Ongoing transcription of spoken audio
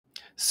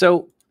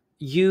So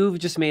you've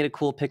just made a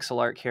cool pixel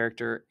art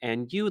character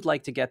and you would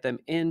like to get them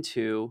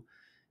into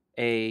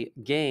a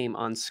game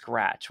on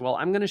Scratch. Well,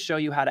 I'm going to show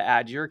you how to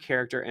add your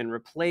character and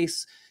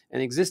replace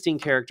an existing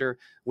character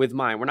with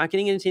mine. We're not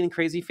getting into anything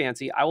crazy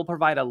fancy. I will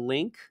provide a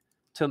link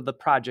to the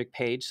project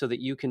page so that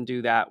you can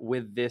do that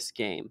with this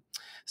game.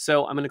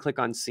 So I'm going to click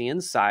on See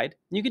Inside.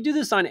 You could do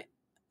this on,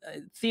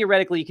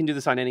 theoretically, you can do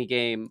this on any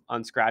game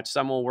on Scratch.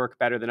 Some will work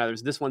better than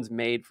others. This one's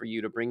made for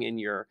you to bring in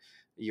your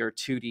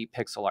 2D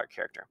pixel art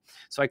character.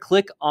 So I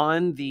click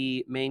on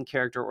the main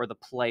character or the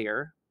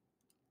player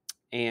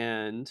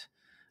and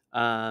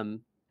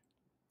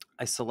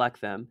I select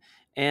them,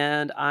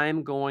 and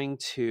I'm going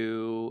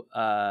to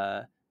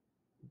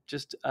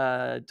just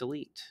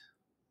delete.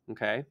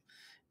 Okay.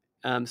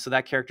 So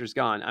that character's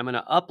gone. I'm going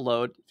to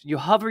upload. You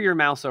hover your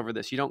mouse over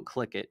this. You don't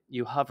click it.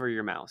 You hover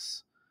your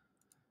mouse.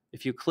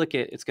 If you click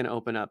it, it's going to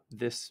open up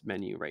this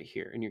menu right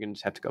here, and you're going to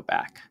just have to go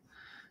back.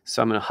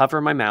 So I'm going to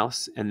hover my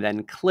mouse and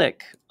then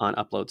click on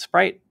Upload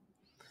Sprite.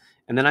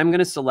 And then I'm going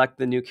to select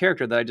the new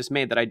character that I just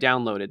made that I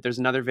downloaded. There's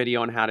another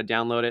video on how to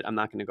download it. I'm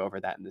not going to go over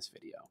that in this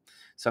video.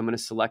 So I'm going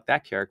to select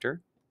that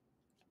character.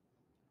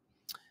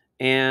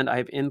 And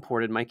I've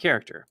imported my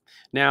character.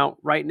 Now,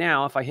 right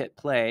now, if I hit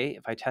play,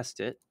 if I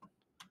test it,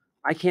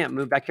 I can't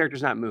move. That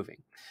character's not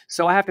moving.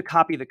 So I have to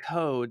copy the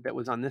code that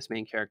was on this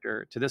main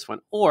character to this one.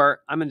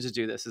 Or I'm going to just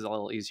do this. It's a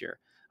little easier.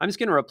 I'm just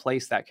going to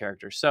replace that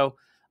character. So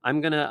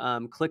I'm going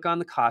to click on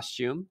the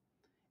costume.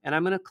 And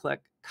I'm going to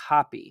click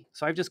copy.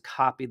 So I've just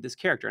copied this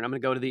character. And I'm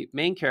going to go to the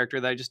main character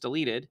that I just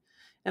deleted.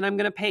 And I'm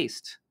going to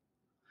paste.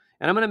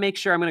 And I'm going to make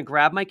sure I'm going to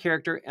grab my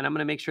character and I'm going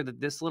to make sure that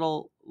this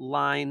little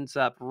lines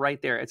up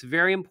right there. It's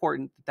very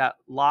important that that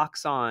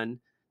locks on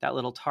that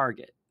little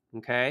target.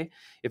 Okay.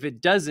 If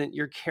it doesn't,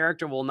 your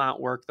character will not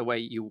work the way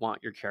you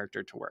want your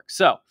character to work.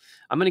 So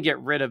I'm going to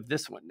get rid of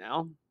this one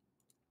now.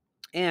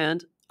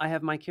 And I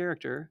have my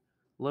character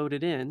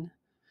loaded in.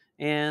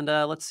 And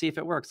let's see if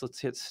it works. Let's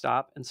hit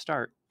stop and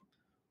start.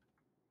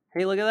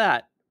 Hey, look at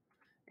that.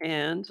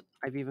 And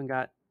I've even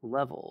got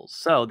levels.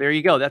 So there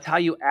you go. That's how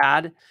you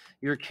add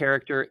your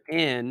character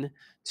in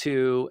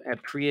to a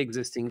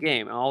pre-existing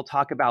game. I'll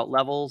talk about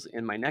levels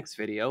in my next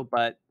video,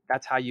 but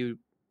that's how you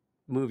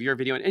move your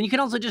video in. And you can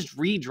also just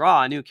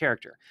redraw a new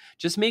character.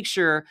 Just make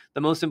sure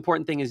the most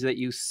important thing is that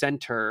you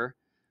center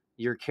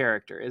your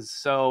character. Is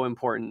so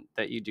important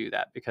that you do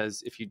that,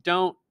 because if you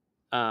don't,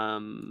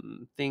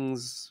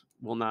 things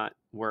will not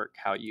work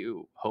how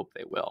you hope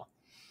they will.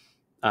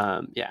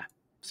 Yeah.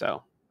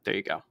 So there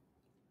you go.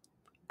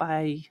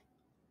 Bye.